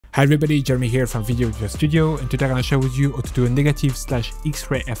Hi everybody, Jeremy here from Video Editor Studio, and today I'm going to share with you how to do a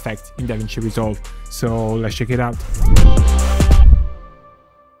negative/X-ray effect in Davinci Resolve. So let's check it out.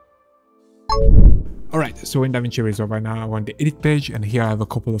 Alright, so in Davinci Resolve right now I'm on the edit page, and here I have a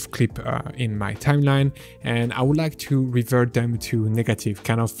couple of clips in my timeline, and I would like to revert them to negative,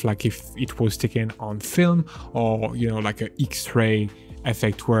 kind of like if it was taken on film, or like a X-ray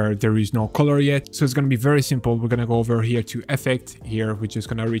effect where there is no color yet. So it's going to be very simple. We're going to go over here to effect. Here we're just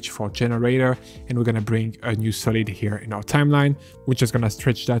going to reach for generator, and we're going to bring a new solid here in our timeline. We're just going to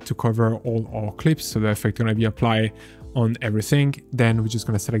stretch that to cover all our clips, so the effect is going to be applied on everything. Then we're just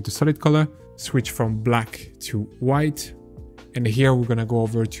going to select the solid color, switch from black to white, and here we're going to go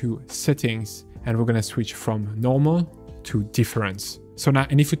over to settings, and we're going to switch from normal to difference. So now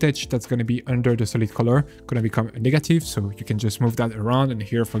any footage that's going to be under the solid color going to become a negative, so you can just move that around. And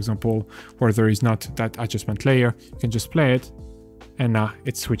here, for example, where there is not that adjustment layer, you can just play it, and now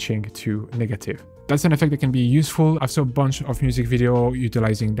it's switching to negative. That's an effect that can be useful. I've seen a bunch of music video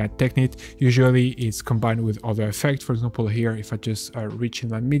utilizing that technique. Usually it's combined with other effects. For example, here, if I just reach in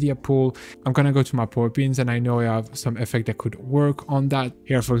my media pool, I'm gonna go to my power pins, and I know I have some effect that could work on that.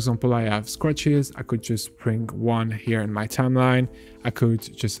 Here, for example, I have scratches. I could just bring one here in my timeline. I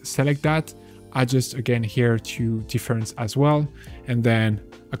could just select that, adjust again here to difference as well, and then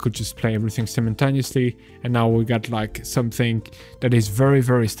I could just play everything simultaneously, and now we got like something that is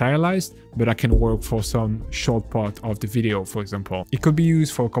very stylized, but I can work for some short part of the video. For example, it could be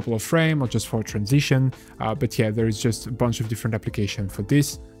used for a couple of frames or just for transition, but yeah, there is just a bunch of different applications for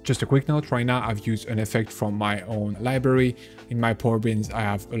this. Just a quick note, right now I've used an effect from my own library. In my power bins I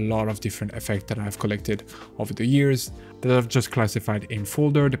have a lot of different effects that I've collected over the years that I've just classified in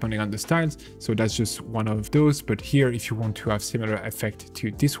folder depending on the styles, so that's just one of those. But here, if you want to have similar effect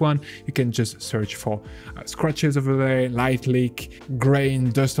to this one, you can just search for scratches overlay, light leak, grain,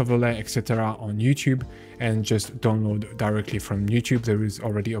 dust overlay, etc. on YouTube, and just download directly from YouTube. There is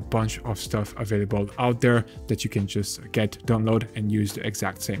already a bunch of stuff available out there that you can just get, download, and use the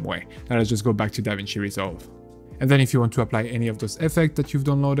exact same way. Now let's just go back to Davinci Resolve. And then if you want to apply any of those effects that you've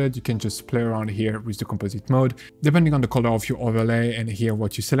downloaded, you can just play around here with the composite mode. Depending on the color of your overlay and here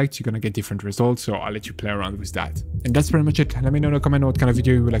what you select, you're gonna get different results, so I'll let you play around with that. And that's pretty much it. Let me know in the comment what kind of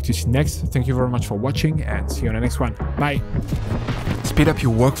video you would like to see next. Thank you very much for watching, and see you on the next one. Bye! Speed up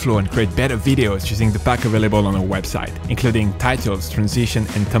your workflow and create better videos using the pack available on our website, including titles, transition,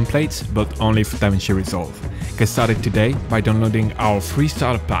 and templates, but only for Davinci Resolve. Get started today by downloading our free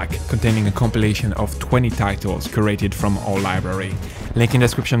starter pack containing a compilation of 20 titles curated from our library. Link in the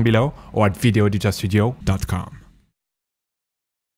description below or at videoeditorstudio.com.